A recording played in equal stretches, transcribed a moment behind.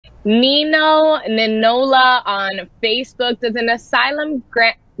Nino Ninola on Facebook. Does an asylum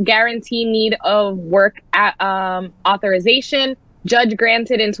guarantee need of work authorization? Judge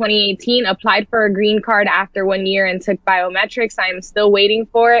granted in 2018, applied for a green card after 1 year and took biometrics. I am still waiting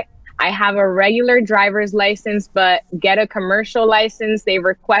for it. I have a regular driver's license, but get a commercial license. They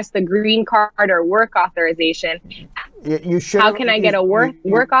request a green card or work authorization. You should. How can I get a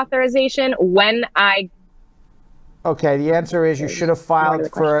work authorization when I... Okay, the answer is you should have filed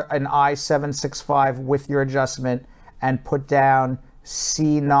for an I-765 with your adjustment and put down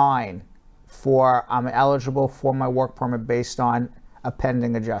C9 for I'm eligible for my work permit based on a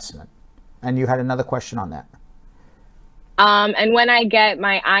pending adjustment. And you had another question on that. And when I get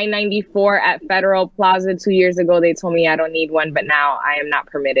my I-94 at Federal Plaza 2 years ago, they told me I don't need one, but now I am not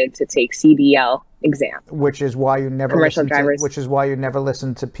permitted to take CDL exam. Which is why you never listen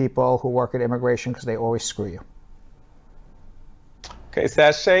to people who work at immigration, because they always screw you. Okay,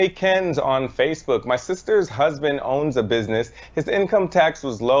 Sashay Kens on Facebook. My sister's husband owns a business. His income tax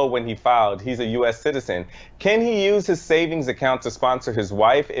was low when he filed. He's a U.S. citizen. Can he use his savings account to sponsor his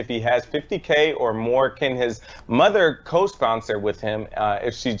wife? If he has $50K or more, can his mother co-sponsor with him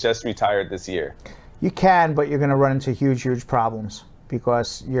if she just retired this year? You can, but you're going to run into huge problems,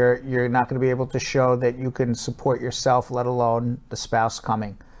 because you're not going to be able to show that you can support yourself, let alone the spouse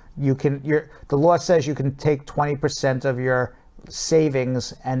coming. The law says you can take 20% of your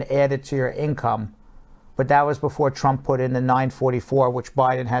savings and add it to your income, but that was before Trump put in the 944, which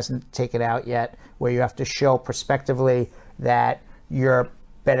Biden hasn't taken out yet, where you have to show prospectively that your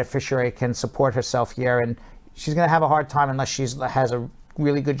beneficiary can support herself here, and she's going to have a hard time unless she has a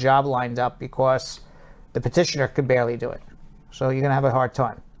really good job lined up, because the petitioner could barely do it. So you're going to have a hard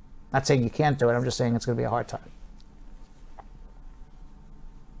time. Not saying you can't do it, I'm just saying it's going to be a hard time.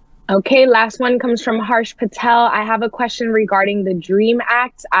 Okay, last one comes from Harsh Patel. I have a question regarding the DREAM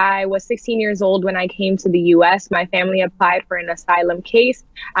Act. I was 16 years old when I came to the U.S. My family applied for an asylum case.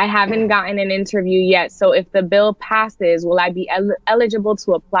 I haven't gotten an interview yet. So if the bill passes, will I be eligible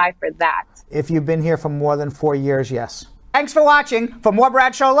to apply for that? If you've been here for more than 4 years, yes. Thanks for watching. For more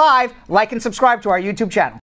Brad Show Live, like and subscribe to our YouTube channel.